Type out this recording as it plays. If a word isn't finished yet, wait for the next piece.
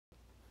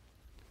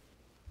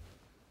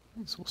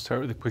So we'll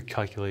start with a quick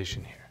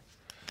calculation here.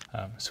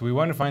 So we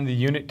want to find the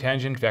unit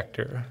tangent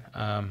vector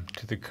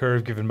to the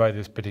curve given by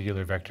this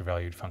particular vector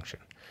valued function.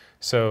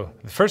 So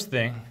the first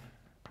thing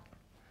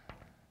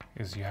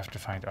is you have to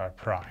find r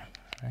prime.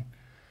 Right?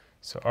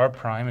 So r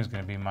prime is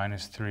going to be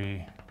minus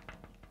 3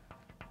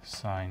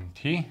 sine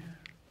t,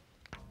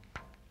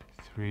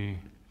 3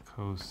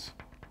 cos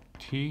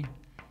t,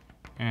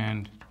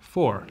 and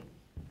 4.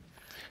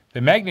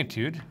 The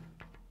magnitude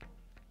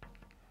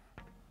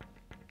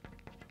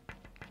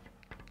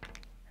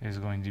is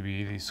going to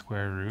be the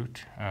square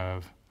root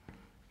of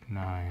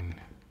 9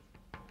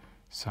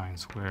 sine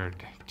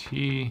squared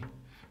t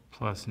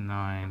plus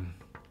 9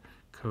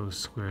 cos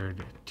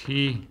squared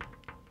t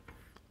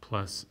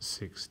plus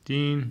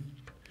 16.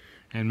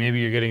 And maybe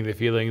you're getting the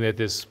feeling that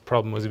this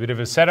problem was a bit of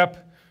a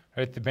setup,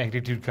 right? The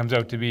magnitude comes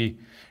out to be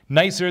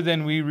nicer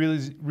than we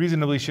really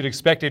reasonably should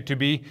expect it to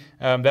be.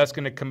 That's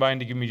going to combine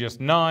to give me just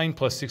 9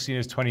 plus 16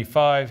 is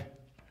 25.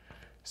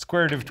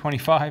 Square root of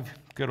 25,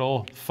 good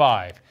old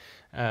 5.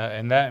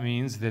 And that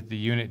means that the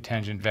unit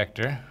tangent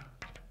vector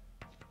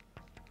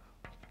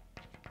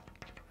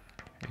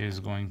is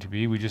going to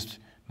be, we just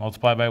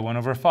multiply by 1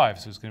 over 5.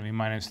 So it's going to be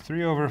minus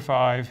 3 over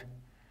 5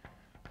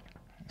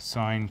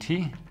 sine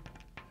t,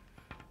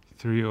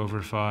 3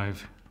 over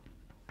 5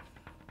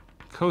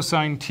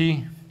 cosine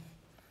t,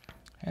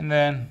 and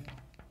then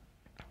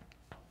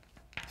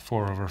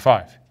 4 over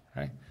 5,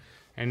 right?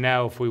 And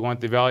now if we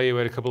want the value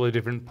at a couple of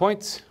different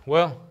points,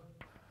 well,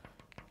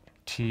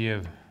 t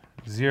of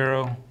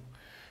 0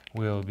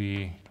 will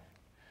be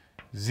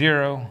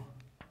 0,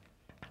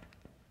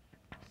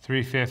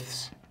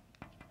 3/5,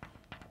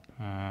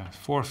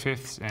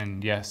 4/5,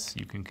 and yes,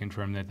 you can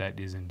confirm that that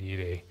is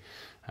indeed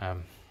a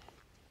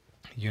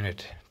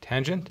unit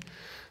tangent.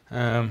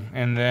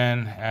 And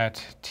then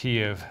at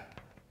t of,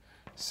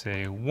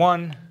 say,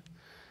 1,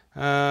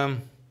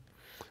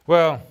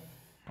 well,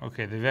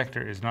 okay, the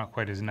vector is not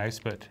quite as nice,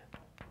 but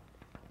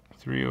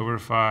 3 over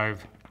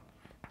 5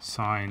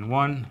 sine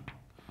 1,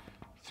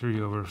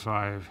 3 over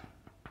 5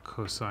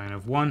 cosine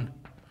of 1,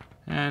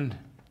 and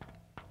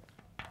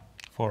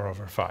 4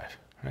 over 5,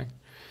 right?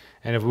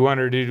 And if we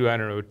wanted to do, I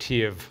don't know,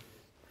 t of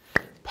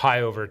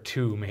pi over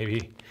 2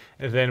 maybe,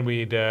 then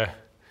we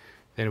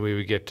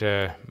would get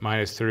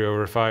minus 3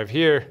 over 5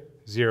 here,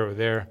 0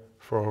 there,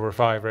 4 over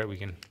 5, right? We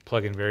can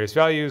plug in various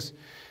values,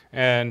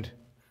 and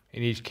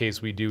in each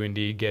case we do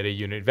indeed get a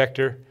unit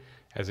vector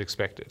as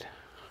expected.